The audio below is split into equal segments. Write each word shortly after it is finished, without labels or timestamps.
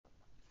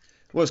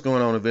What's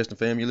going on, investing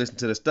family? You listen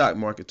to the Stock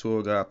Market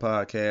Tour Guide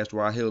podcast,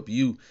 where I help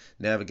you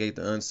navigate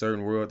the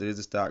uncertain world that is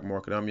the stock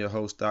market. I'm your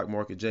host, Stock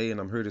Market Jay, and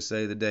I'm here to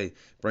say today,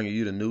 bringing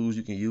you the news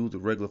you can use, the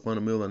regular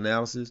fundamental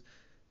analysis,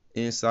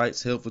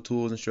 insights, helpful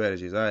tools, and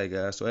strategies. All right,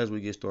 guys. So as we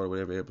get started with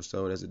every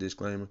episode, as a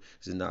disclaimer,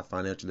 this is not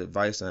financial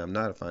advice. I am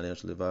not a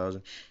financial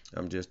advisor.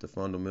 I'm just a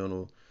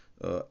fundamental,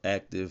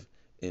 active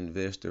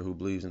investor who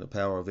believes in the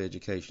power of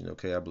education.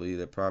 Okay, I believe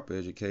that proper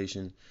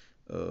education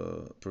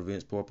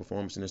prevents poor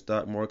performance in the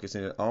stock markets,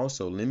 and it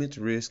also limits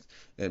risk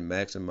and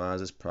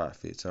maximizes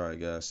profits. All right,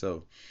 guys.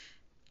 So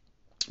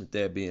with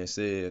that being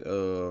said,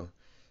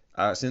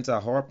 since I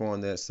harp on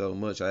that so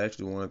much, I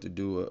actually wanted to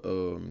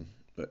do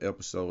an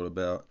episode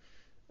about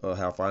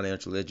how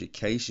financial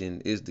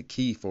education is the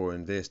key for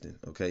investing.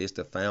 Okay, it's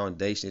the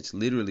foundation. It's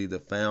literally the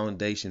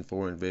foundation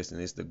for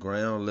investing. It's the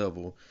ground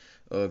level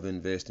of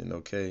investing.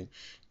 Okay,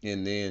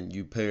 and then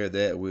you pair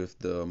that with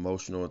the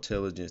emotional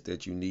intelligence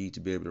that you need to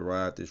be able to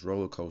ride this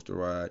roller coaster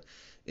ride,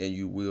 and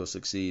you will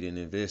succeed in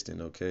investing.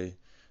 Okay.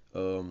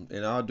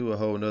 And I'll do a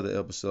whole nother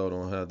episode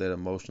on how that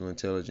emotional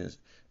intelligence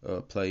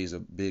plays a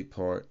big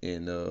part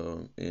in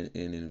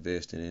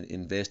investing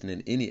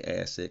in any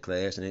asset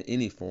class and in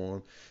any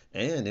form,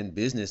 and in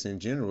business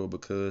in general,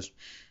 because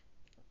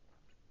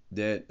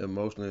that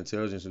emotional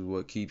intelligence is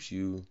what keeps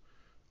you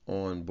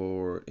on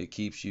board. It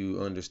keeps you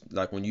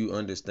like when you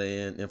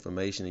understand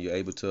information and you're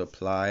able to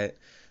apply it.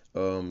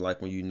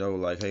 Like when you know,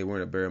 like, hey, we're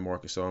in a bear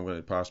market, so I'm going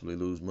to possibly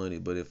lose money.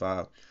 But if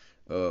I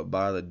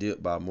buy the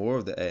dip, buy more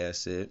of the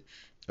asset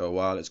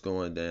while it's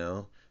going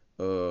down,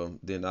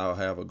 then I'll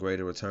have a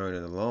greater return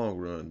in the long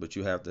run. But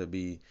you have to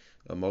be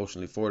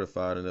emotionally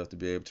fortified enough to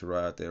be able to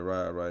ride that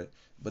ride, right?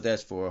 But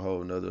that's for a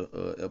whole nother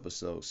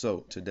episode.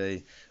 So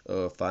today,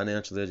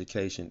 financial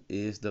education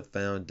is the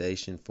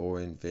foundation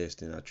for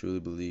investing. I truly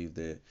believe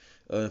that,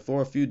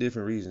 for a few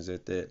different reasons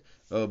at that.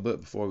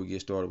 But before we get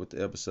started with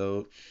the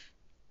episode,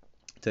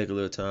 take a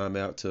little time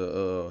out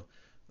to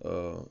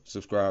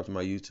subscribe to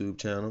my YouTube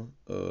channel,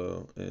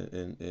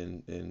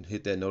 and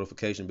hit that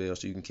notification bell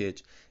so you can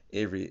catch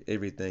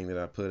everything that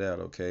I put out.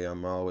 Okay,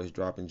 I'm always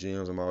dropping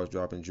gems. I'm always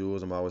dropping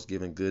jewels. I'm always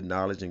giving good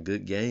knowledge and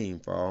good game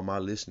for all my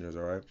listeners.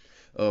 All right.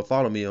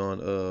 Follow me on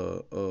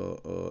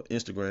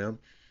Instagram,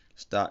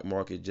 Stock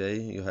Market J.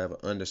 You have an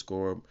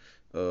underscore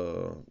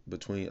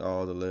between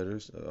all the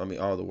letters.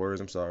 All the words.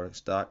 I'm sorry.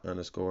 Stock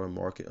underscore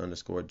market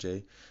underscore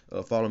J.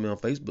 Follow me on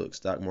Facebook,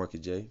 Stock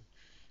Market J.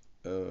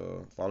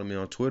 Follow me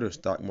on Twitter,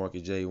 Stock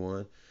Market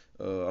J1.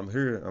 I'm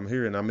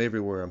here, and I'm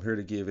everywhere. I'm here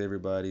to give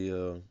everybody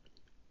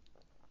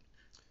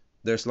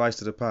their slice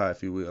of the pie,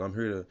 if you will. I'm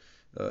here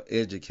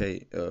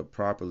to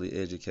properly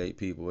educate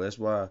people. That's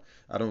why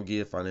I don't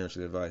give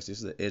financial advice. This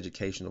is an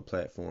educational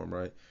platform,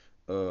 right?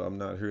 I'm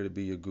not here to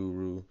be your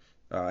guru.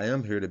 I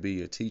am here to be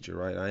your teacher,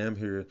 right? I am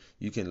here.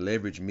 You can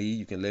leverage me.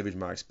 You can leverage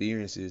my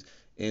experiences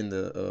in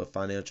the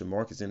financial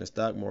markets, in the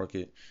stock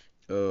market,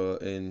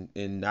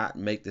 and not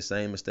make the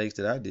same mistakes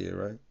that I did,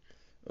 right?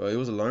 It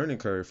was a learning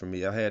curve for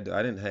me. I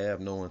didn't have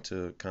no one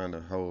to kind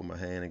of hold my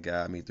hand and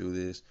guide me through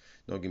this.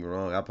 Don't get me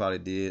wrong. I probably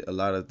did a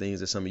lot of things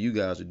that some of you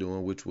guys are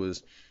doing, which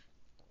was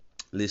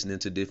listening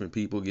to different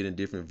people, getting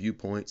different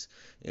viewpoints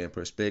and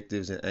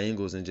perspectives and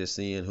angles, and just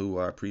seeing who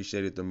I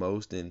appreciated the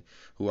most and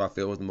who I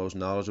felt was the most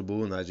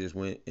knowledgeable, and I just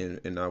went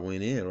and I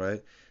went in,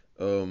 right?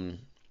 Um,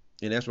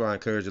 and that's what I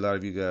encourage a lot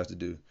of you guys to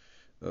do.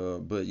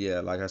 But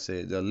yeah, like I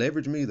said,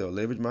 leverage me though,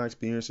 leverage my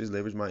experiences,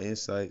 leverage my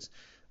insights,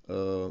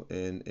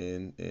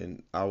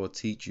 and I will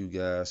teach you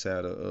guys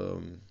how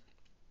to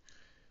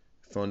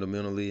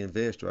fundamentally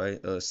invest, right?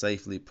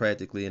 Safely,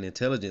 practically, and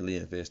intelligently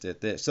invest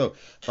at that. So,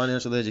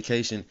 financial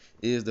education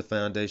is the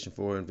foundation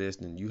for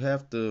investing. You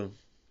have to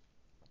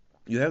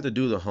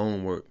do the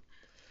homework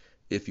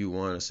if you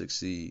want to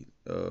succeed.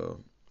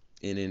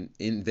 In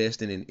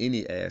investing in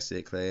any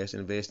asset class,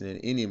 investing in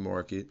any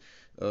market,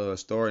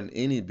 starting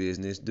any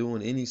business,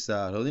 doing any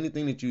side hustle,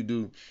 anything that you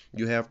do,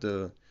 you have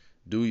to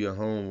do your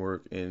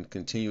homework and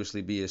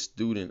continuously be a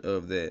student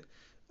of that.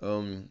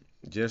 Um,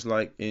 just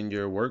like in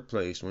your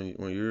workplace, when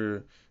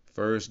you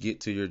first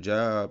get to your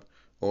job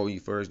or you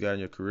first got in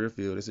your career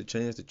field, it's a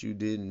chance that you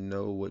didn't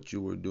know what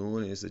you were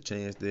doing. It's a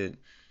chance that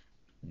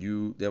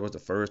that was the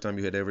first time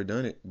you had ever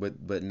done it.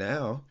 But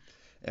now,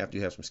 after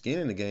you have some skin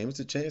in the game, it's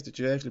a chance that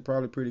you're actually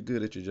probably pretty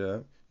good at your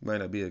job. You might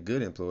not be a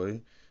good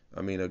employee.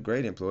 A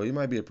great employee. You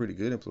might be a pretty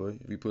good employee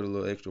if you put a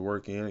little extra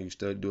work in, or you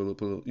study, do a little,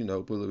 put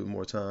a little bit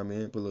more time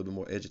in, put a little bit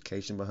more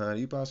education behind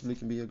it. You possibly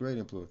can be a great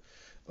employee.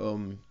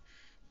 Um,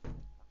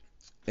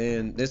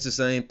 and that's the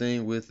same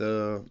thing with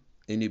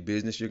any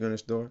business you're gonna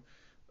start,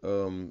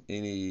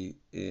 any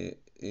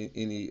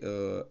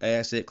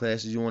asset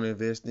classes you want to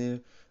invest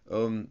in.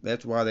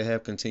 That's why they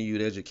have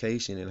continued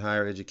education and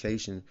higher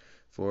education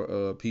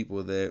for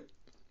people that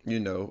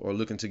are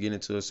looking to get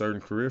into a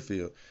certain career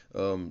field.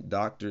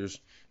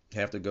 Doctors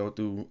have to go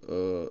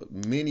through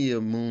many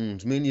a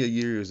moons, many a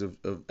years of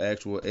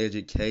actual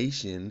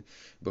education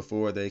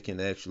before they can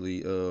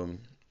actually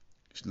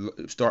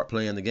start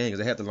playing the game, because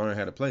they have to learn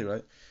how to play,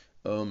 right?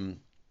 Um,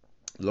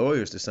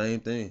 Lawyers, the same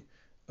thing.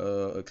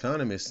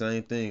 economy,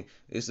 same thing.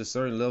 It's a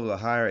certain level of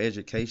higher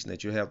education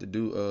that you have to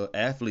do.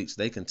 Athletes,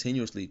 they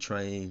continuously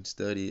train,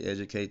 study,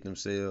 educate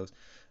themselves,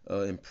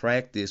 and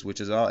practice,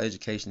 which is all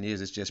education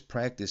is. It's just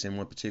practice in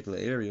one particular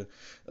area,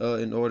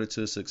 in order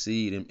to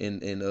succeed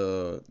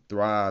and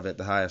thrive at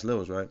the highest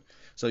levels, right?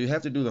 So you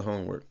have to do the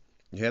homework.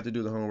 You have to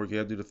do the homework. You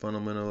have to do the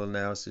fundamental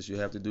analysis. You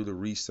have to do the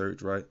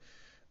research, right?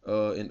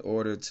 In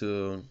order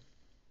to,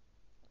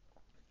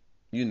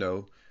 you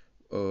know,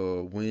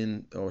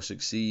 win or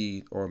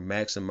succeed or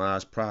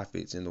maximize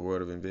profits in the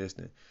world of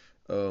investing.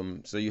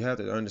 So you have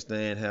to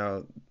understand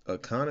how the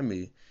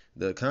economy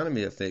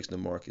affects the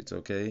markets,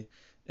 okay?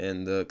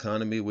 And the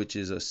economy, which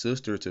is a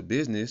sister to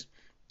business,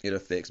 it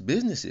affects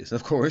businesses,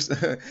 of course.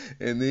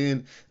 And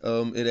then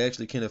it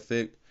actually can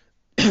affect,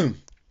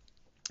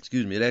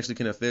 excuse me, it actually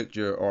can affect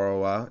your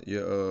ROI,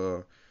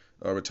 your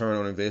return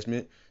on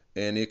investment,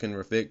 and it can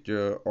affect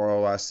your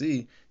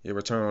ROIC, your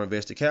return on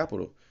invested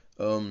capital,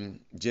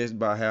 just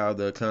by how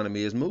the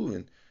economy is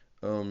moving.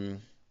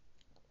 Um,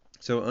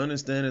 so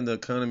understanding the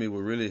economy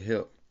will really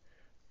help.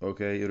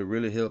 Okay, it'll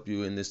really help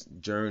you in this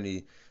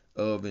journey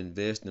of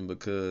investing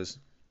because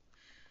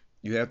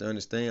you have to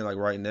understand, like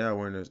right now,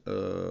 we're in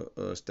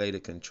a state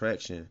of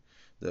contraction.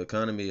 The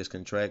economy is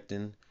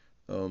contracting.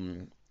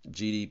 Um,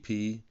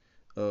 GDP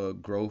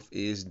growth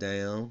is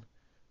down.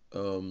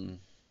 Um,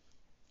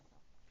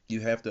 you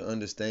have to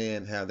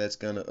understand how that's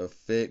going to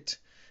affect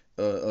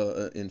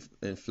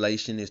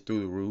inflation is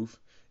through the roof.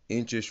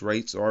 Interest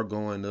rates are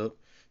going up.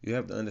 You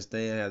have to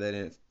understand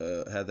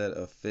how that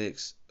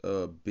affects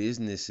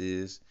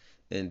businesses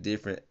and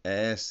different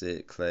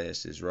asset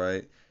classes,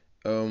 right?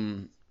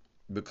 Um,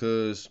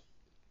 because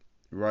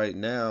right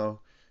now,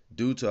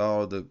 due to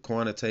all the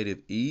quantitative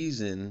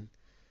easing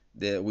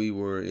that we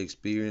were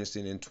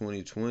experiencing in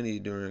 2020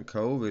 during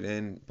COVID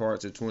and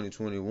parts of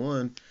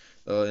 2021,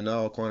 and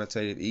all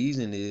quantitative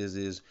easing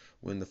is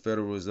when the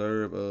Federal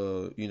Reserve,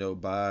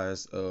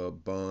 buys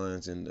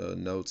bonds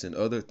and notes and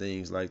other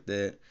things like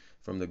that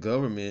from the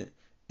government,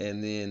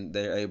 and then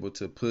they're able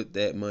to put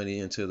that money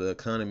into the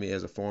economy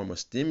as a form of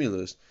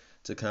stimulus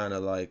to kind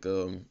of like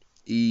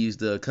ease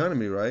the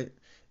economy, right?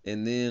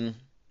 And then,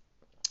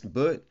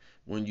 but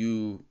when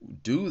you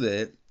do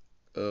that,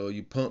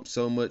 you pump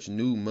so much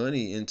new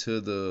money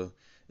into the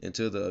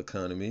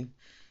economy,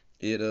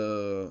 it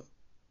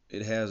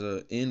it has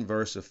a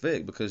inverse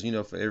effect because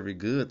for every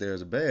good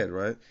there's a bad,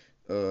 right?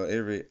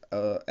 Every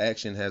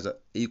action has an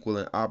equal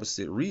and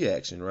opposite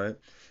reaction, right?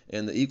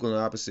 And the equal and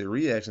opposite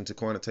reaction to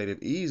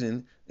quantitative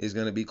easing is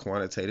going to be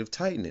quantitative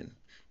tightening,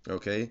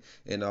 okay?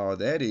 And all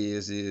that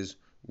is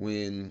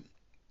when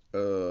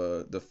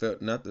the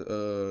not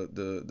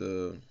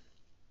the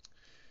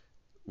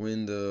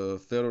when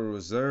the Federal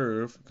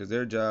Reserve, because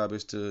their job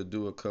is to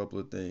do a couple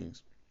of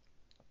things.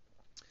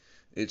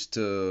 It's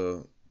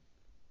to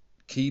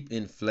keep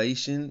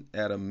inflation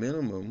at a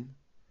minimum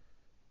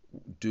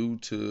due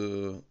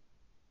to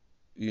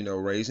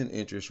raising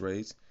interest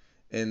rates,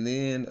 and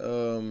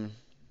then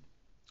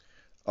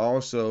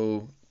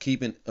also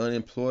keeping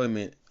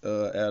unemployment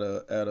at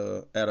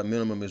a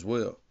minimum as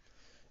well.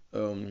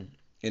 Um,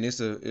 and it's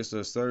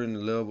a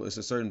certain level, it's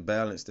a certain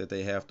balance that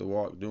they have to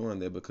walk doing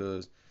there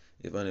because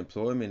if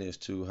unemployment is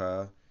too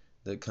high,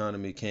 the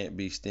economy can't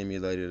be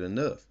stimulated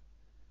enough.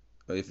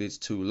 If it's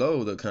too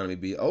low, the economy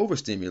be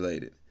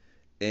overstimulated,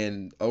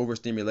 and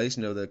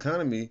overstimulation of the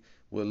economy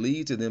will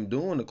lead to them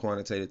doing the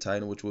quantitative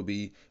tightening, which will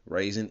be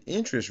raising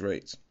interest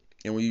rates.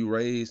 And when you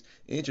raise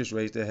interest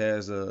rates, that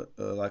has a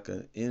like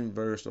an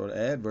inverse or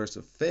adverse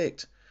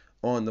effect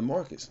on the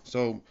markets.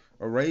 So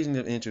a raising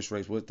of interest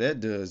rates, what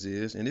that does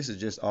is, and this is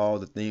just all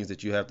the things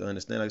that you have to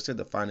understand. Like I said,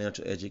 the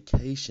financial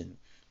education.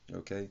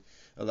 Okay,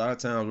 a lot of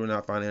times we're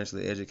not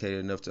financially educated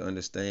enough to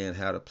understand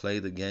how to play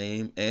the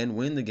game and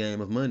win the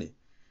game of money.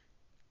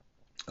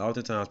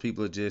 Oftentimes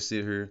people just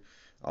sit here,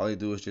 all they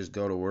do is just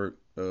go to work.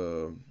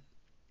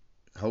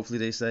 Hopefully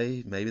they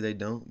save, maybe they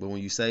don't. But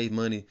when you save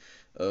money,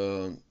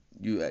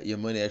 your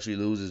money actually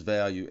loses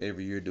value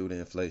every year due to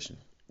inflation.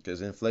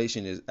 Because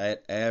inflation is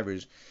at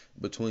average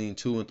between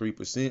 2 and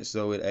 3%,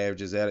 so it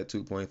averages out at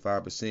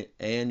 2.5%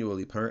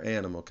 annually per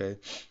annum. Okay,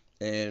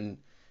 and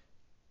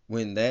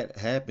when that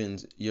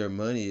happens, your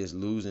money is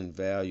losing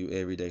value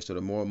every day. So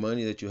the more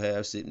money that you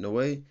have sitting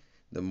away,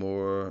 the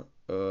more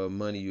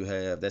money you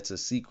have. That's a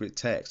secret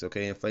tax.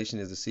 Okay, inflation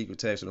is a secret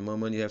tax. So the more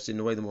money you have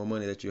sitting away, the more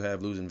money that you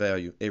have losing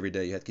value every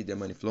day. You have to keep that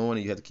money flowing,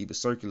 and you have to keep it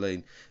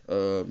circulating.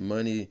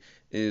 Money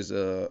is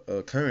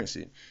a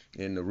currency,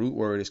 and the root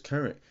word is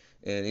current.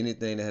 And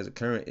anything that has a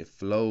current, it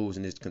flows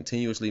and it's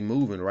continuously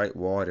moving, right?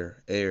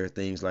 Water, air,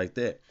 things like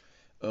that.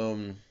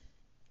 Um,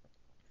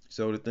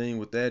 so the thing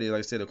with that is, like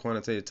I said, a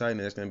quantitative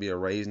tightening, that's going to be a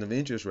raising of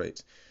interest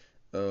rates.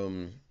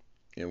 Um,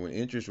 and when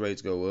interest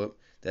rates go up,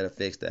 that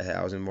affects the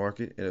housing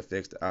market. It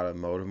affects the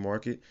automotive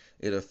market.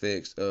 It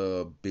affects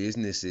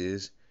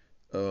businesses.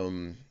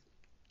 Um,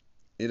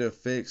 it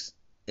affects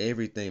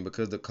everything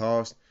because the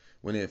cost,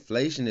 when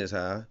inflation is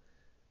high,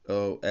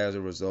 as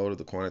a result of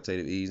the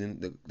quantitative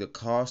easing, the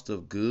cost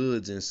of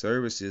goods and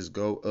services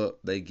go up.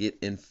 They get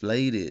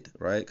inflated,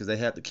 right? Because they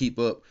have to keep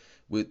up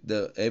with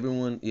the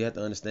everyone, you have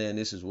to understand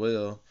this as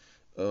well.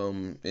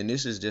 And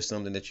this is just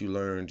something that you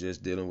learn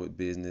just dealing with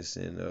business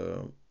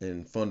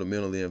and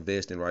fundamentally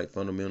investing, right?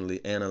 Fundamentally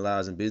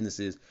analyzing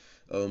businesses.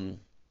 Um,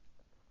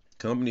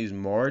 Companies'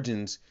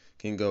 margins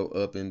can go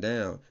up and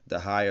down. The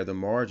higher the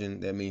margin,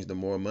 that means the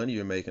more money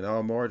you're making.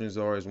 All margins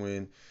are is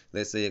when,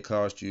 let's say, it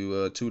costs you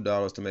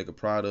 $2 to make a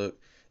product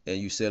and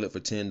you sell it for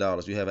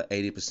 $10. You have an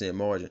 80%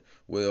 margin.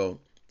 Well,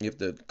 if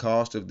the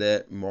cost of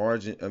that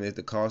margin, I mean, if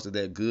the cost of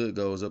that good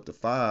goes up to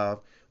 5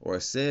 or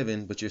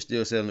 7, but you're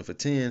still selling it for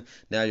 10,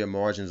 now your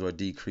margins are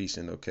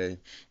decreasing, okay?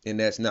 And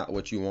that's not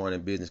what you want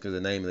in business, because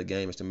the name of the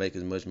game is to make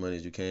as much money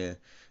as you can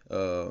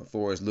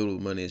for as little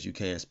money as you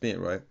can spend,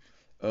 right?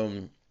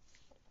 Um,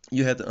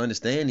 you have to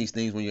understand these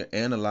things when you're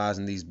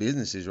analyzing these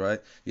businesses, right?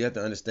 You have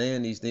to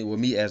understand these things with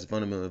me as a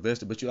fundamental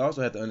investor, but you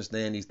also have to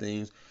understand these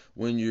things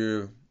when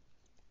you're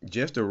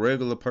just a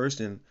regular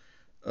person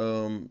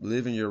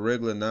living your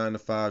regular 9 to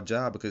 5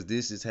 job, because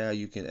this is how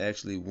you can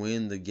actually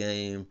win the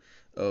game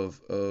of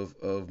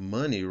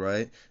money,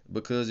 right?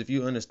 Because if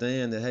you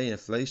understand that, hey,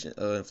 inflation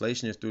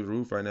is through the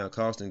roof right now,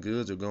 cost and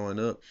goods are going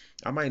up,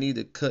 I might need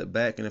to cut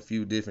back in a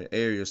few different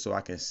areas so I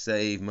can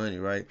save money,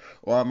 right?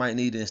 Or I might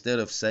need to, instead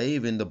of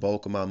saving the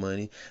bulk of my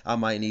money, I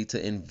might need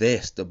to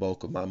invest the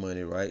bulk of my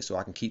money, right? So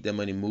I can keep that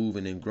money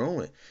moving and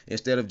growing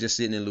instead of just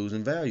sitting and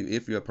losing value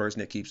if you're a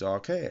person that keeps all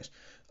cash.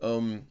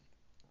 Um,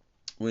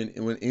 when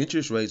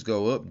interest rates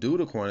go up due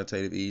to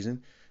quantitative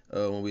easing,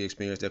 when we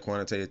experience that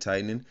quantitative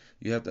tightening,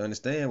 you have to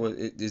understand, well,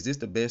 is this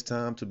the best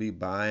time to be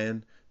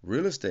buying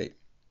real estate?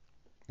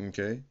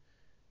 Okay.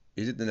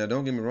 Is it, now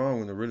don't get me wrong,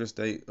 when the real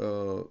estate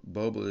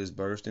bubble is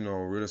bursting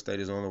or real estate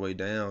is on the way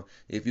down,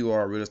 if you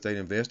are a real estate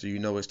investor, you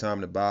know it's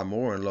time to buy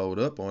more and load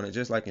up on it.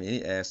 Just like in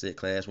any asset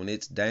class, when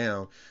it's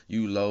down,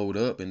 you load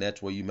up, and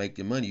that's where you make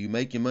your money. You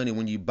make your money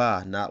when you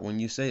buy, not when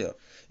you sell.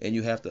 And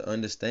you have to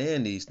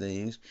understand these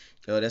things.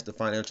 That's the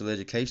financial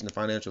education, the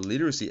financial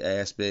literacy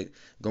aspect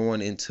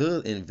going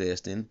into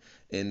investing,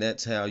 and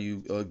that's how you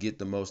get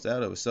the most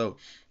out of it. So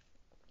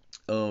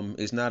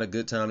it's not a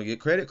good time to get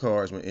credit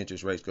cards when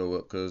interest rates go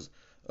up, because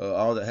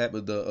all that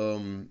happened,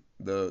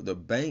 the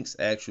banks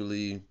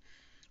actually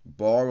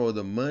borrow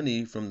the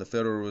money from the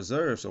Federal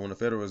Reserve. So when the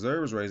Federal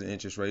Reserve is raising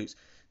interest rates,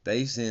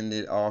 they send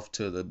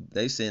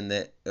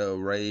that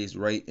raised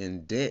rate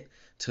in debt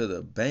to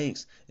the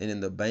banks, and then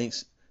the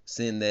banks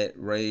send that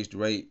raised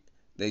rate.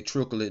 They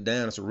trickle it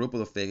down. It's a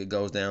ripple effect. It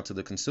goes down to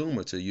the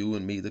consumer, to you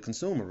and me, the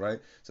consumer, right?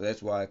 So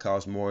that's why it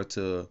costs more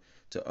to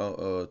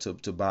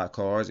buy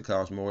cars. It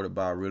costs more to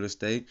buy real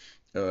estate.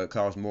 It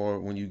costs more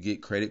when you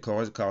get credit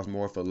cards. It costs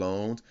more for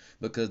loans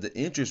because the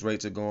interest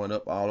rates are going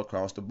up all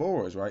across the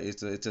boards, right?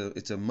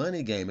 It's a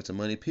money game. It's a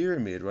money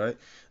pyramid, right?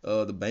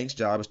 The bank's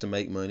job is to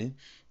make money,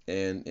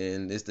 and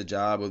it's the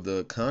job of the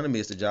economy.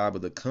 It's the job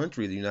of the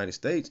country, the United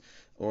States,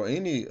 or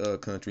any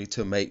country,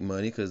 to make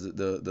money, because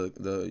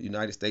the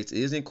United States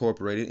is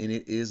incorporated and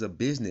it is a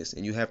business,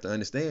 and you have to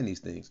understand these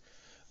things.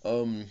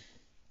 Um,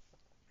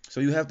 so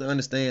you have to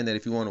understand that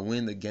if you want to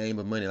win the game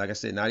of money, like I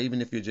said, not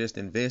even if you're just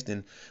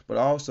investing, but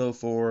also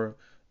for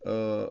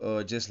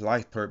just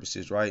life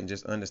purposes, right? And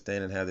just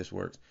understanding how this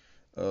works.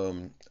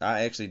 I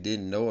actually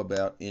didn't know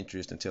about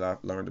interest until I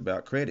learned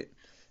about credit,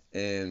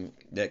 and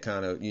that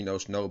kind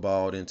of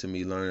snowballed into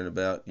me learning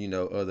about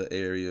other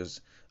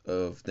areas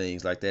of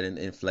things like that, and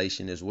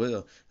inflation as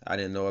well. I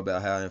didn't know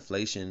about how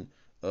inflation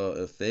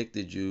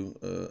affected you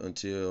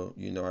until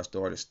I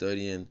started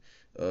studying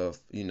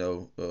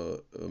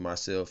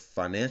myself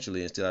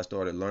financially, until I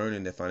started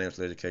learning that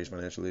financial education,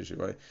 financial literacy,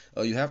 right?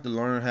 You have to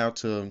learn how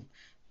to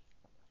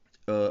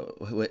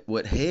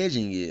what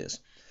hedging is,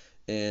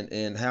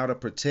 and how to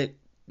protect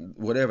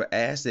whatever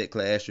asset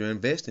class you're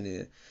investing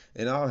in.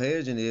 And all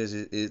hedging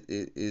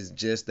is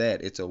just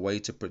that. It's a way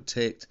to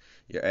protect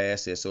your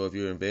assets. So if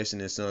you're investing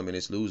in something and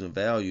it's losing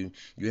value,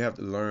 you have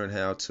to learn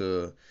how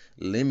to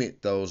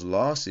limit those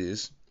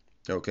losses.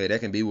 Okay, that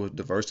can be with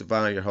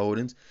diversifying your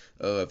holdings.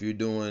 If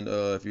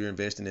you're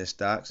investing in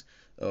stocks,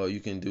 you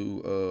can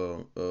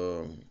do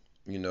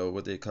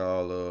what they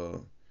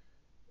call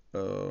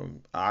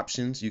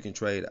options. You can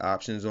trade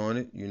options on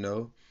it.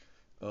 You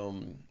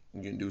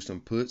can do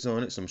some puts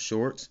on it, some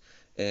shorts,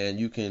 and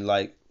you can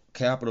like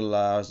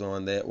capitalize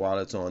on that while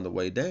it's on the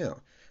way down.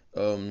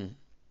 Um,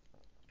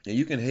 and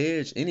you can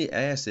hedge any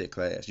asset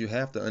class. You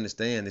have to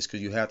understand this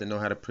because you have to know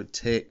how to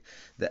protect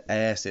the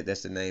asset.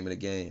 That's the name of the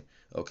game.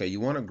 Okay, you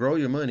want to grow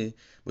your money,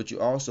 but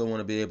you also want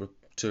to be able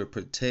to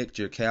protect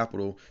your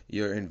capital,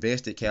 your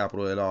invested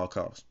capital at all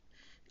costs.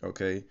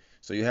 Okay,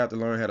 so you have to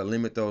learn how to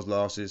limit those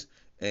losses,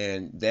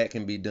 and that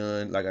can be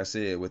done, like I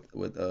said,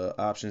 with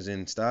options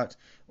in stocks,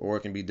 or it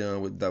can be done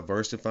with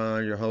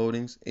diversifying your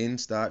holdings in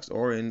stocks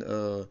or in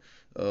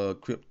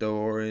crypto,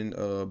 or in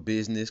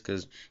business,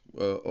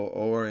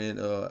 or in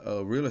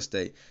real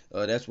estate.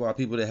 That's why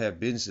people that have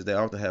businesses, they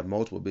often have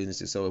multiple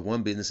businesses. So if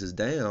one business is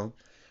down,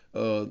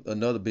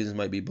 another business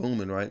might be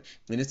booming, right?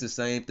 And it's the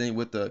same thing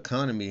with the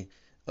economy.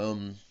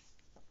 Um,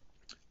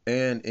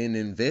 and in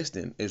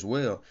investing as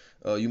well.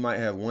 You might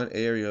have one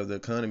area of the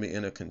economy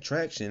in a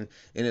contraction,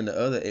 and in the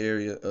other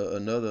area,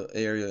 another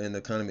area in the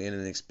economy in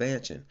an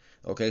expansion.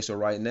 Okay, so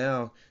right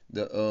now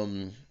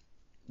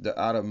the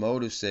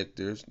automotive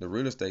sectors, the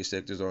real estate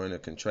sectors are in a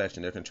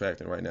contraction. They're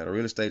contracting right now. The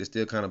real estate is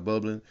still kind of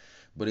bubbling,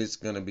 but it's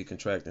going to be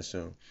contracting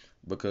soon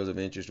because of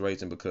interest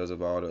rates and because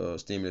of all the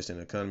stimulus in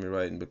the economy,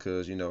 right? And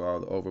because, all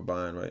the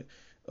overbuying, right?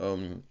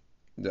 Um,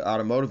 the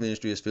automotive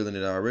industry is feeling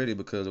it already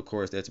because, of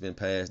course, that's been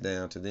passed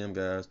down to them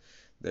guys.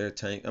 I'm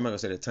not going to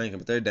say they're tanking,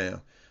 but they're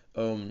down.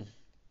 Um,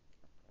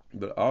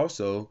 but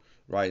also,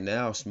 right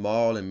now,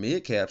 small and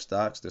mid cap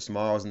stocks, the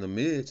smalls and the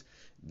mids,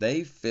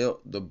 they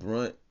felt the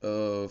brunt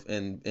of,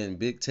 and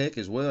big tech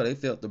as well, they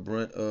felt the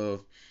brunt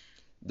of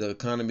the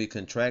economy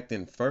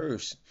contracting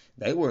first.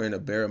 They were in a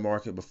bear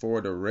market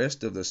before the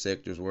rest of the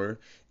sectors were,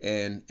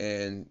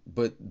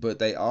 but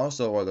they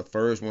also are the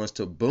first ones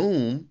to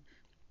boom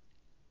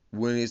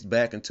when it's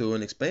back into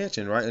an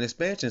expansion, right? An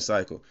expansion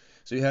cycle.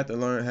 So you have to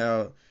learn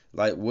how,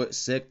 like, what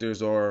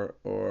sectors are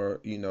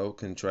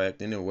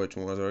contracting and which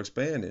ones are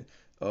expanding.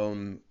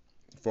 Um,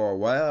 for a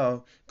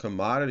while,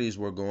 commodities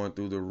were going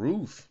through the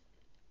roof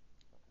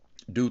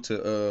due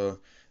to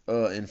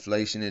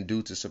inflation and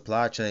due to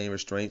supply chain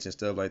restraints and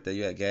stuff like that.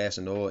 You had gas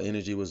and oil,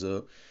 energy was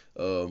up,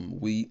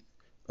 wheat,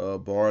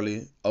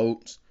 barley,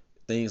 oats,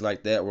 things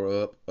like that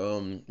were up.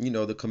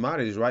 The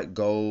commodities, right?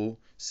 Gold,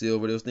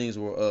 silver, those things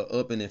were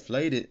up and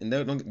inflated, and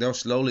they're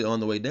slowly on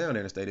the way down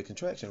in a state of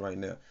contraction right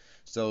now.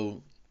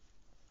 So,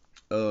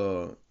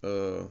 uh,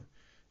 uh,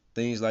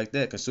 things like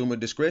that, consumer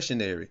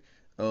discretionary.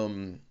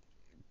 Um,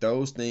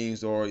 those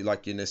things are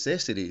like your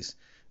necessities,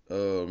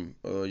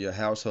 your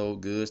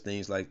household goods,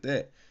 things like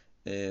that,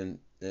 and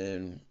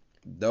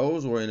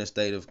those were in a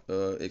state of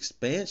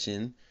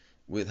expansion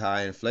with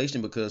high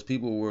inflation because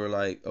people were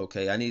like,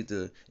 okay, I need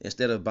to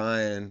instead of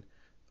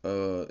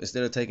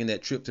taking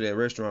that trip to that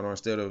restaurant or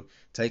instead of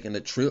taking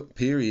the trip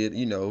period,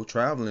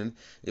 traveling,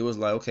 it was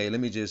like, okay, let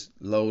me just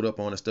load up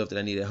on the stuff that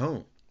I need at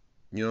home.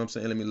 You know what I'm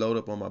saying? Let me load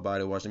up on my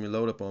body wash. Let me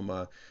load up on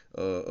my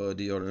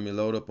deodorant. Let me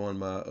load up on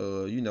my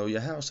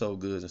your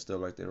household goods and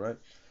stuff like that, right?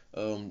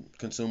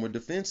 Consumer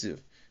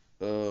defensive.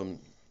 Um,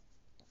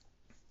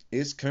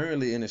 it's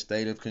currently in a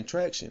state of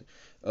contraction.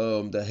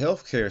 The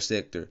healthcare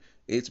sector,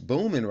 it's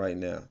booming right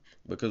now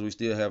because we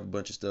still have a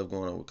bunch of stuff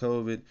going on with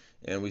COVID,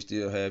 and we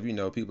still have,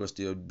 people are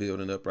still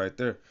building up right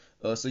there.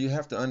 So you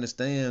have to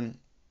understand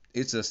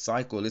it's a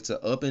cycle. It's an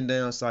up and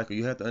down cycle.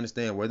 You have to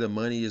understand where the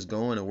money is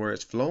going and where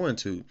it's flowing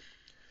to.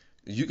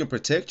 You can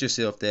protect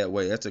yourself that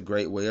way. That's a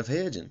great way of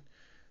hedging.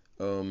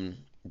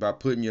 By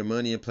putting your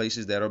money in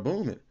places that are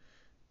booming.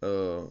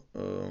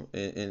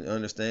 And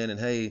understanding,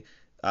 hey,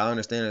 I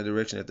understand the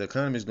direction that the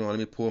economy is going. Let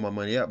me pull my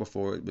money out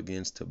before it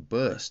begins to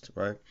bust,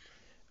 right?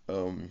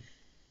 Um,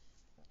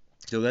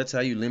 so that's how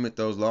you limit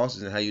those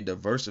losses and how you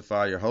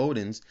diversify your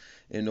holdings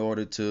in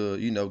order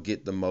to,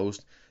 get the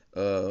most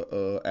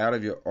out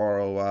of your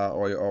ROI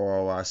or your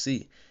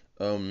ROIC.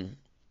 Um,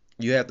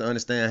 you have to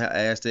understand how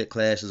asset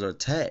classes are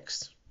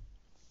taxed.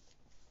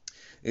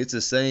 It's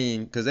a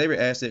saying because every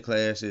asset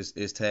class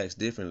is taxed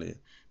differently,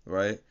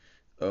 right?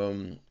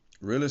 Um,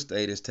 Real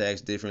estate is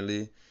taxed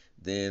differently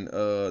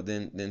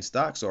than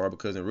stocks are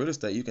because in real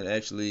estate you can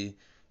actually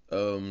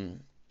um,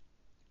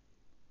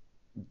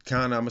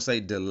 kind of, I'm gonna say,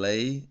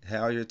 delay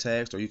how you're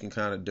taxed, or you can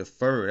kind of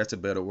defer. That's a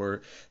better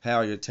word.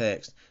 How you're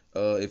taxed.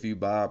 If you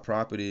buy a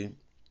property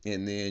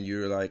and then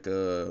you're like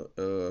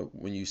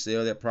when you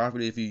sell that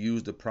property, if you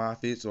use the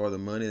profits or the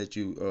money that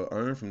you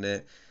earn from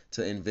that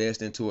to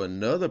invest into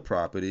another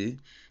property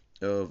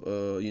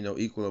of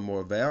equal or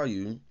more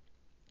value,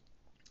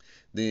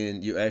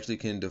 then you actually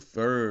can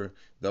defer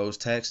those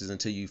taxes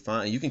until you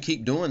find, and you can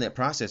keep doing that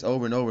process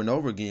over and over and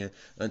over again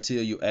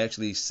until you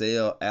actually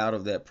sell out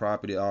of that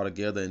property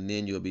altogether, and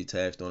then you'll be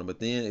taxed on it. But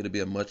then it'll be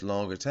a much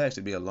longer tax.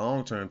 It'll be a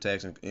long-term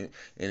tax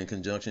in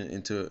conjunction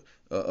into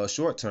a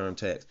short-term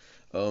tax.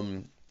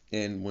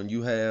 And when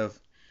you have,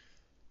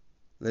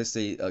 let's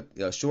say,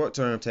 a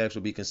short-term tax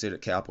will be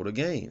considered capital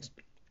gains.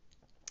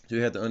 So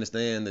you have to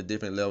understand the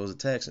different levels of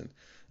taxing.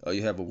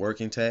 You have a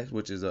working tax,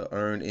 which is a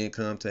earned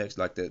income tax,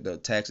 like the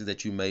taxes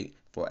that you make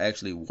for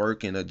actually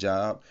working a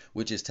job,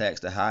 which is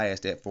taxed the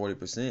highest at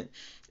 40%. And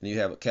you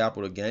have a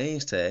capital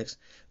gains tax,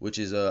 which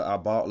is I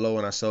bought low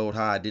and I sold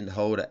high. I didn't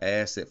hold an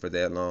asset for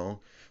that long,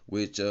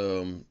 which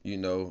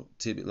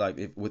typically, like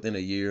if within a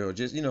year or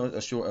just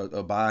a short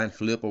a buy and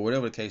flip or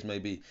whatever the case may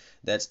be,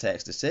 that's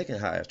taxed the second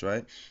highest,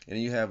 right? And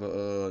then you have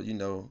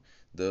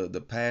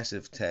the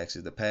passive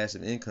taxes, the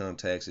passive income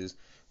taxes,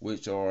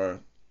 which are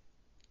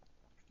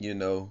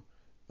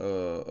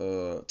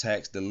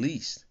taxed the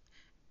least.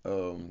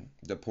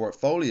 The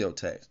portfolio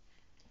tax.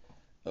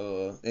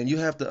 And you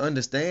have to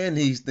understand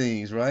these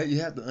things, right? You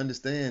have to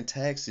understand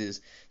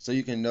taxes so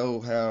you can know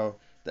how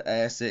the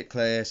asset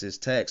class is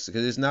taxed.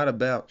 Because it's not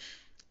about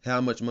how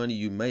much money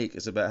you make.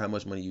 It's about how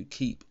much money you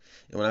keep.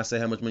 And when I say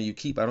how much money you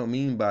keep, I don't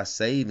mean by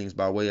savings,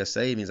 by way of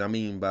savings. I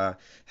mean by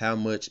how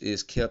much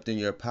is kept in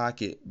your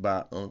pocket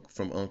by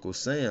from Uncle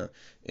Sam.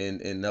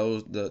 And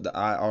those the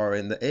IR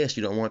and the S,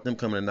 you don't want them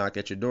coming to knock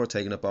at your door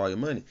taking up all your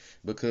money.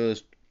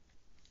 Because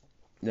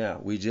now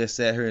we just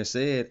sat here and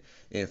said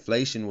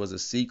inflation was a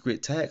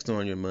secret tax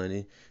on your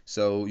money.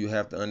 So you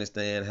have to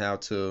understand how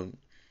to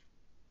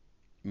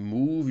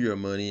move your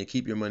money and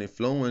keep your money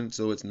flowing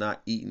so it's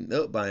not eaten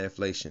up by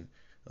inflation.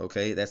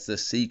 Okay, that's the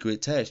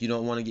secret tax. You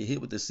don't want to get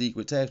hit with the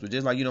secret tax, but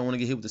just like you don't want to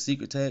get hit with the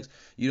secret tax,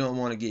 you don't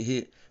want to get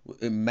hit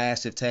with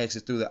massive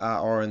taxes through the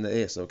IR and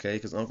the S. Okay,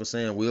 because Uncle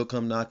Sam will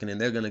come knocking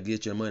and they're gonna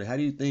get your money. How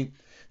do you think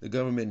the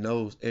government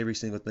knows every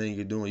single thing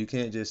you're doing? You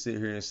can't just sit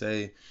here and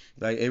say,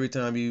 like, every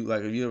time you,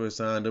 like, if you ever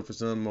signed up for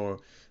something, or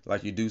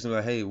like you do something,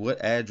 like, hey,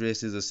 what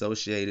address is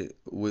associated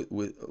with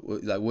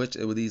like, which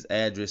of these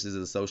addresses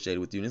is associated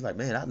with you? And it's like,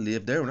 man, I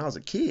lived there when I was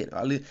a kid.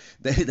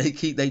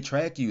 They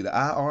track you. The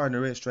IR and the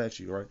rest tracks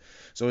you, right?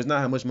 So it's not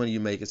how much money you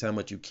make, it's how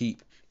much you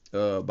keep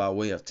by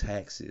way of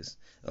taxes.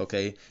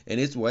 Okay, and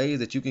it's ways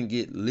that you can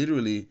get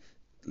literally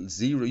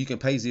zero. You can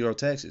pay zero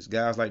taxes.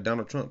 Guys like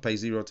Donald Trump pay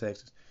zero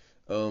taxes.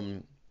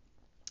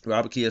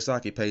 Robert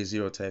Kiyosaki pays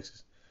zero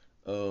taxes.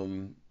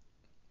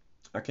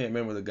 I can't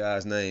remember the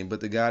guy's name,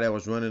 but the guy that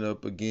was running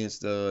up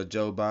against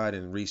Joe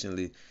Biden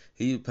recently,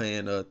 he was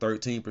paying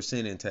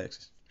 13% in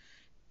taxes.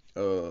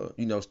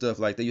 Stuff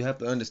like that. You have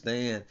to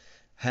understand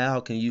how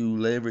can you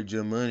leverage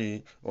your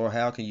money, or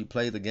how can you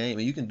play the game.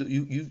 And you can do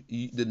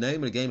the name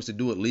of the game is to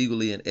do it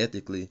legally and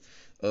ethically.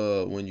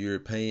 When you're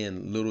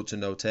paying little to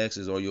no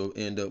taxes, or you'll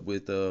end up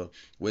with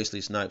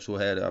Wesley Snipes, who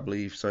had, I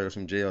believe, served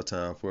some jail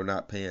time for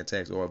not paying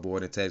tax or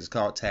avoiding tax. It's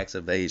called tax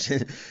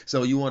evasion.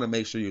 So you want to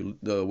make sure you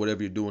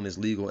whatever you're doing is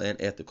legal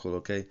and ethical.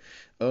 Okay.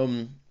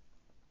 And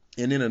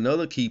then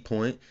another key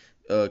potent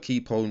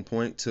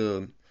point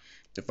to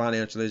the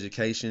financial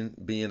education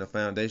being a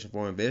foundation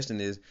for investing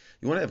is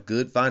you want to have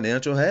good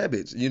financial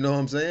habits. You know what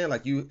I'm saying?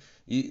 Like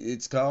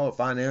it's called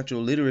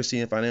financial literacy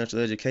and financial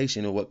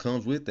education, and what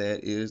comes with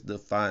that is the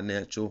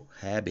financial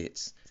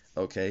habits.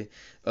 Okay.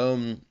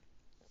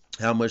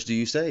 How much do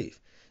you save?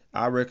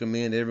 I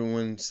recommend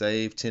everyone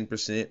save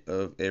 10%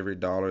 of every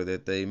dollar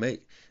that they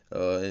make,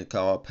 and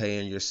call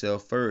paying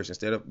yourself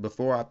first.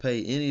 Before I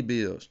pay any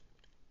bills,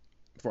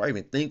 before I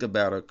even think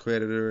about a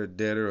creditor, a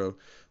debtor, or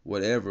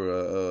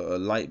whatever, a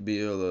light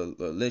bill,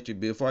 a electric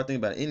bill, before I think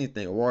about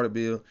anything, a water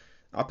bill,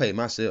 I pay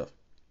myself.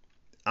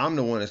 I'm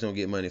the one that's gonna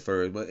get money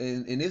first.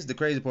 And this is the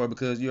crazy part,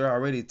 because you're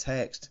already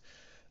taxed.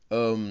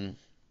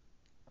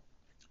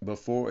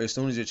 Before, as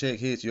soon as your check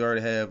hits, you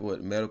already have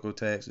what, medical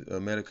tax,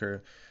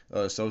 Medicare,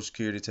 Social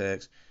Security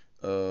tax,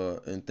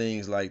 and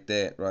things like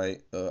that,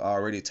 right?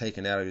 Already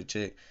taken out of your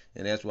check,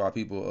 and that's why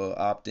people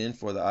opt in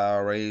for the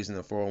IRAs and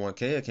the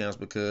 401k accounts,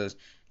 because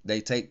they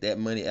take that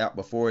money out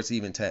before it's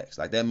even taxed.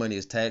 Like, that money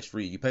is tax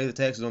free. You pay the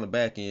taxes on the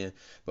back end,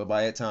 but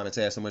by that time it's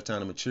had so much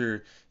time to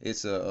mature,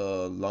 it's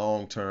a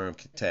long term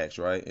tax,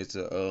 right?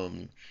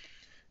 You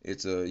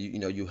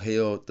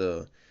held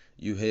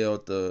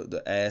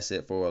the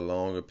asset for a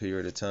longer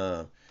period of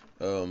time.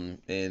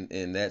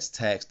 And that's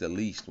taxed the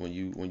least when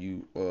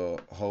you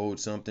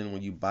hold something.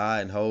 When you buy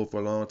and hold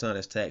for a long time,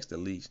 that's taxed the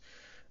least.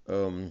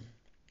 So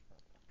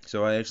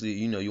I actually,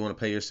 you want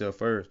to pay yourself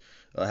first.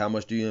 How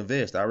much do you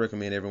invest? I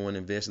recommend everyone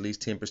invest at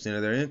least 10%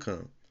 of their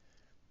income.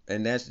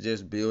 And that's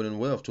just building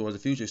wealth towards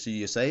the future. See,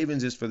 your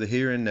savings is for the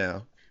here and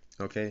now.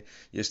 Okay?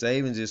 Your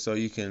savings is so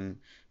you can,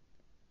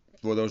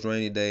 for those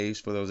rainy days,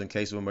 for those in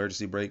case of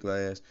emergency break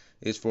glass.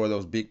 It's for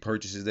those big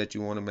purchases that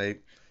you want to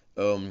make.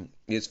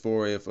 It's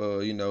for if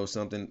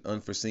something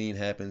unforeseen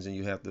happens and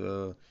you have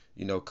to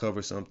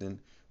cover something.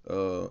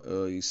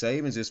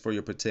 Savings is for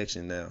your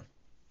protection now.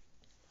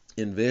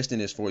 Investing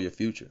is for your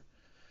future.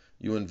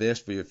 You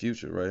invest for your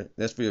future, right?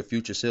 That's for your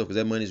future self, because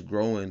that money's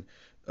growing,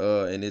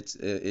 and it's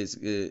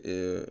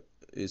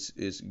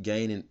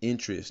gaining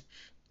interest,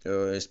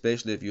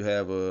 especially if you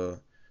have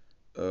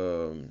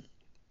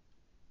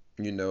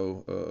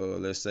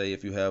let's say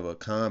if you have a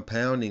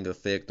compounding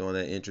effect on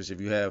that interest. If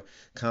you have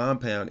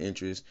compound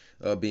interest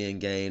being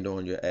gained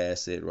on your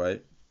asset,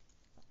 right?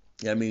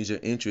 That means your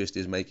interest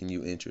is making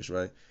you interest,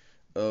 right?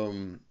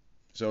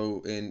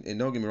 So and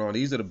don't get me wrong,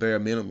 these are the bare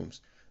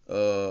minimums.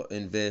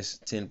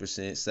 Invest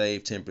 10%,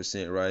 save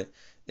 10%, right?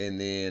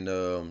 And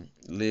then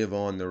live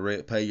on the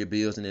rest, pay your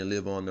bills, and then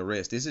live on the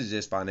rest. This is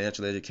just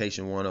financial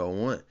education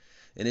 101.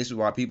 And this is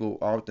why people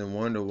often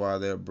wonder why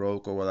they're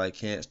broke, or why they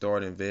can't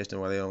start investing,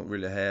 why they don't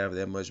really have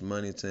that much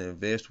money to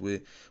invest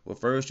with. Well,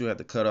 first you have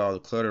to cut all the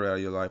clutter out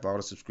of your life, all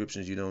the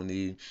subscriptions you don't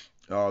need,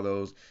 all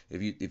those.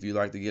 If you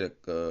like to get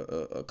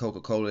a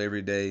Coca-Cola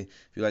every day,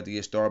 if you like to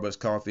get Starbucks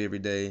coffee every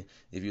day,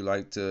 if you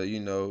like to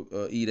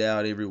eat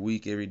out every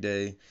week, every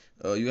day,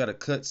 you got to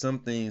cut some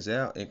things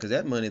out, and because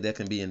that money that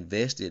can be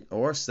invested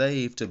or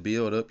saved to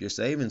build up your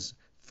savings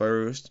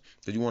first,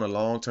 because you want a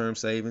long-term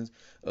savings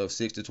of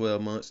 6 to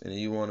 12 months, and then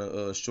you want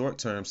a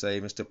short-term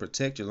savings to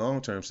protect your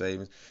long-term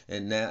savings.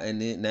 And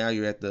now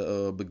you're at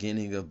the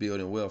beginning of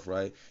building wealth,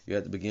 right? You're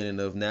at the beginning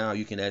of now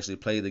you can actually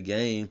play the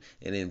game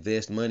and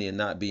invest money and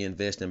not be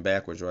investing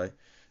backwards, right?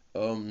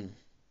 Um,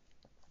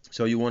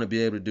 so you want to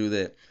be able to do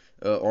that.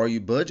 Are you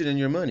budgeting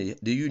your money?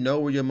 Do you know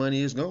where your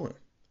money is going?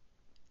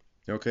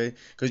 Okay,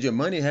 because your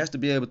money has to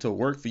be able to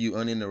work for you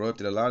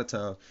uninterrupted. A lot of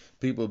times,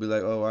 people will be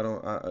like, "Oh, I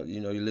don't,"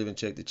 you're living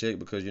check to check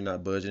because you're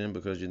not budgeting,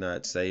 because you're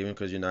not saving,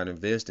 because you're not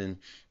investing,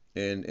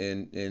 and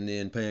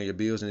then paying your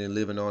bills and then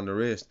living on the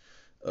rest.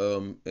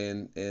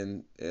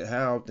 And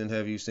how often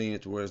have you seen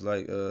it to where it's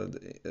like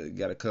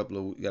got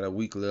a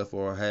week left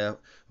or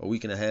a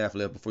week and a half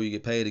left before you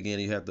get paid again?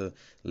 You have to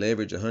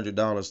leverage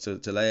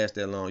 $100 to last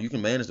that long. You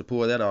can manage to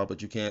pull that off,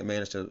 but you can't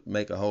manage to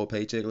make a whole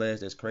paycheck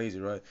last. That's crazy,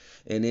 right?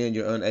 And then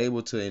you're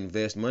unable to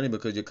invest money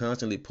because you're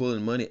constantly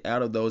pulling money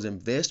out of those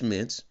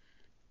investments.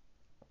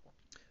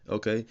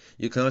 Okay,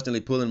 you're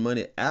constantly pulling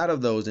money out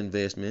of those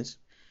investments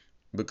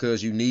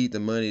because you need the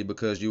money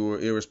because you were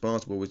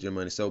irresponsible with your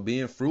money. So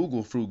being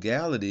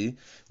frugality,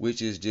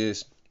 which is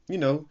just, you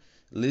know,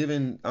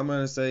 living, I'm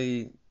gonna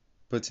say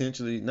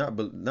potentially not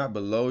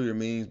below your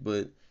means,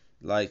 but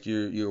like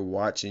you're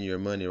watching your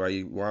money, right?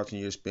 You're watching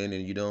your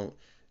spending. You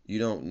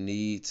don't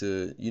need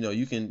to,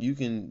 you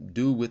can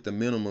do with the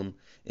minimum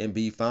and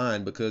be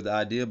fine, because the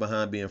idea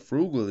behind being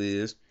frugal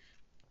is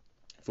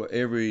for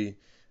every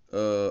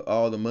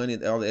all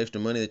the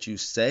extra money that you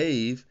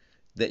save,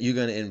 that you're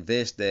going to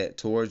invest that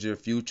towards your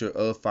future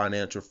of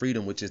financial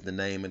freedom, which is the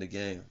name of the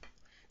game.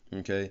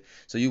 Okay,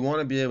 so you want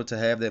to be able to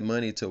have that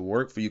money to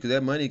work for you, because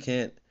that money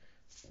can't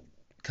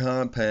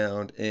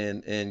compound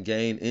and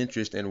gain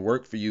interest and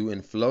work for you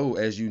and flow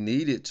as you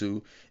need it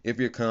to if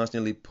you're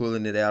constantly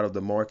pulling it out of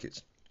the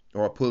markets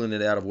or pulling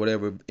it out of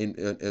whatever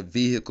a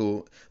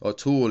vehicle or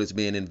tool it's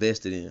being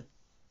invested in.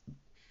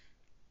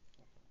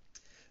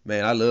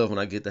 Man, I love when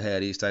I get to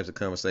have these types of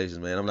conversations,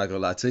 man. I'm not gonna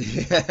lie to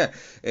you.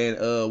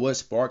 And what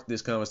sparked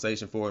this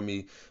conversation for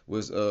me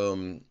was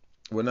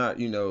well, not,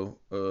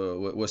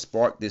 what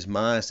sparked this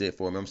mindset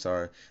for me, I'm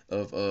sorry,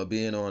 of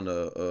being on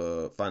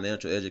a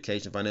financial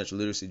education, financial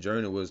literacy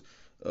journey was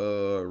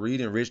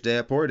reading Rich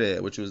Dad Poor Dad,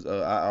 which was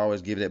I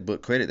always give that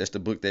book credit. That's the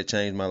book that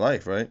changed my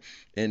life, right?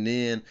 And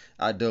then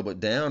I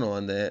doubled down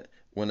on that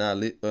when I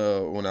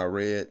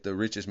read The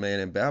Richest Man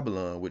in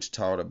Babylon, which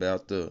taught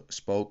about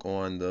spoke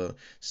on the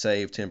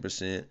save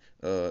 10%,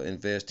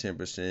 invest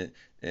 10%,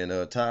 and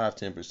tithe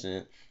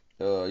 10%.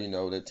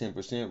 The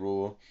 10%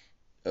 rule,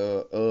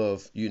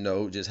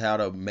 of just how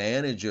to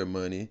manage your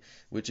money,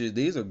 which is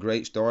these are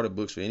great starter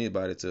books for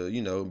anybody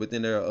to, but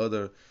then there are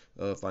other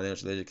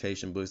financial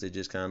education books that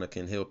just kind of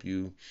can help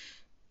you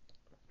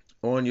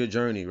on your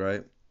journey,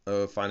 right?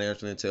 Of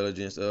financial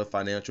intelligence, of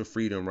financial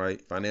freedom,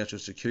 right? Financial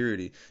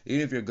security.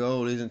 Even if your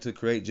goal isn't to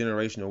create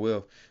generational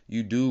wealth,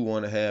 you do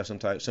want to have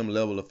some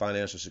level of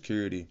financial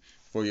security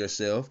for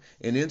yourself,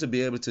 and then to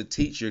be able to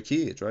teach your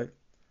kids, right?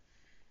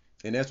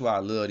 And that's why I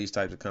love these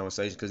types of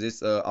conversations, because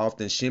it's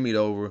often shimmied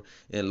over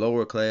in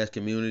lower class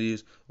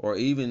communities, or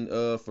even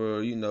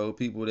for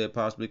people that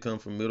possibly come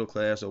from middle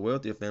class or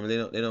wealthier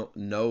families. They don't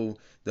know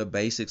the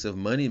basics of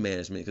money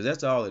management, because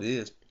that's all it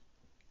is.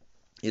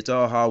 It's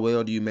all, how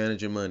well do you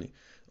manage your money?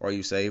 Are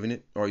you saving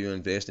it? Are you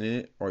investing in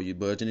it? Are you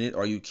budgeting it?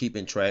 Are you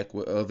keeping track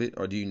of it?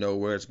 Or do you know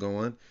where it's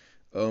going?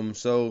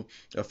 So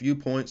a few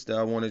points that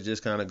I want to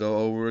just kind of go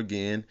over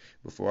again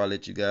before I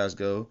let you guys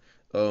go.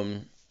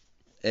 Um,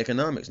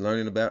 Economics,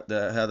 learning about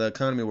how the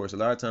economy works. A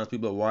lot of times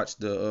people watch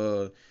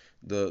the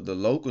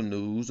local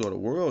news or the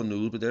world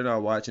news, but they're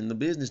not watching the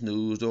business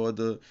news or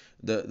the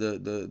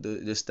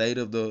state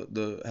of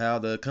the how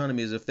the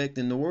economy is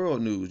affecting the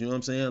world news. You know what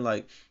I'm saying?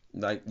 Like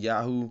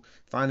Yahoo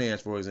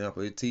Finance, for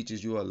example, it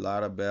teaches you a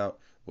lot about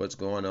what's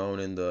going on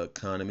in the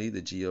economy,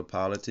 the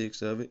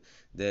geopolitics of it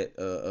that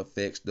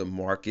affects the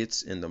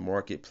markets and the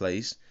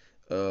marketplace.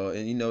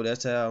 And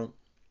that's how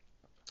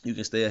you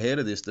can stay ahead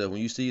of this stuff.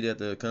 When you see that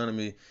the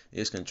economy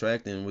is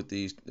contracting with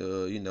these,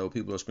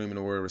 people are screaming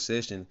the word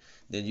recession,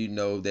 then you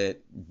know that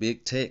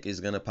big tech is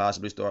going to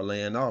possibly start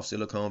laying off.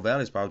 Silicon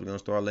Valley is probably going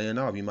to start laying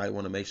off. You might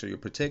want to make sure you're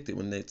protected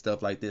when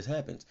stuff like this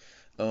happens.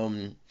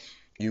 Um,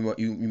 you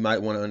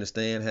might want to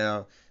understand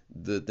how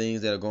the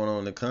things that are going on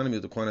in the economy,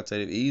 the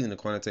quantitative easing, the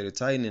quantitative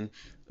tightening,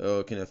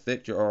 can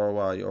affect your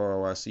ROI, your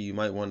ROIC. You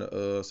might want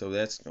to, so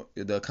that's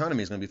the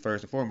economy is going to be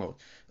first and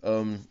foremost.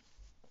 Um,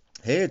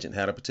 Hedging,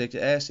 how to protect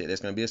your asset.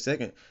 That's going to be a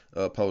second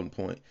potent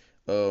point.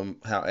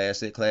 How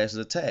asset classes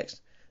are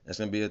taxed. That's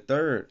going to be a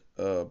third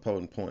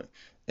potent point.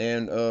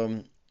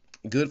 And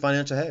good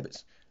financial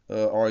habits.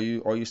 Are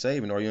you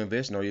saving? Are you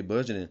investing? Are you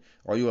budgeting?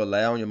 Are you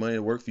allowing your money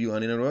to work for you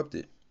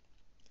uninterrupted?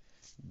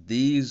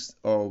 These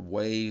are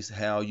ways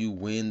how you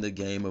win the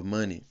game of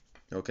money.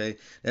 Okay,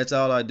 that's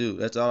all I do.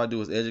 That's all I do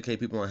is educate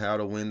people on how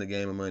to win the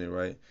game of money,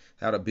 right?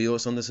 How to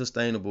build something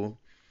sustainable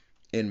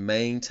and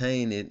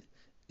maintain it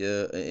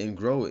and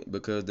grow it,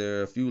 because there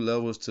are a few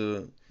levels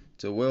to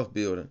wealth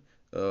building,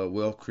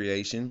 wealth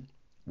creation,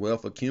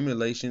 wealth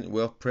accumulation,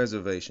 wealth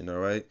preservation. All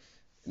right,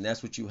 And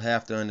that's what you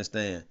have to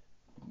understand.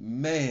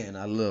 Man,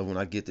 I love when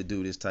I get to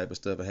do this type of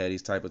stuff and have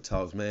these type of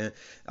talks, man.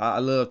 I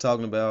love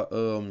talking about,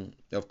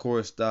 of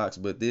course, stocks,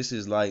 but this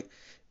is like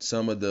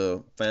some of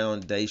the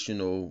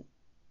foundational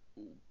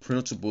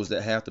principles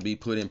that have to be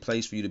put in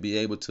place for you to be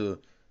able to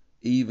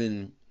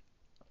even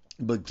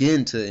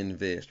begin to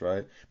invest,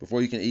 right?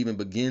 Before you can even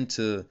begin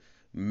to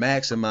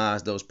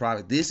maximize those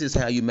profits. This is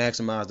how you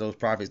maximize those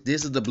profits.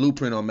 This is the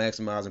blueprint on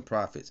maximizing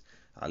profits.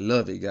 I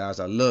love it, guys.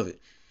 I love it.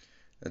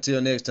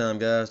 Until next time,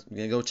 guys, you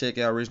can go check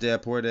out Rich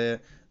Dad Poor Dad.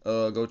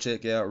 Go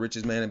check out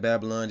Richest Man in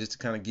Babylon, just to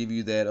kind of give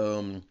you that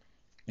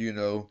you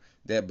know,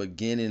 that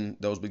beginning,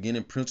 those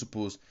beginning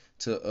principles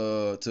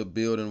to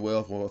building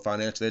wealth or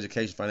financial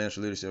education,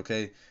 financial literacy.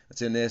 Okay.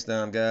 Until next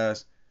time,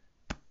 guys.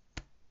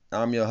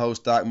 I'm your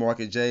host, Stock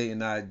Market Jay,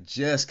 and I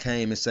just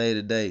came and say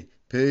today,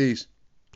 peace.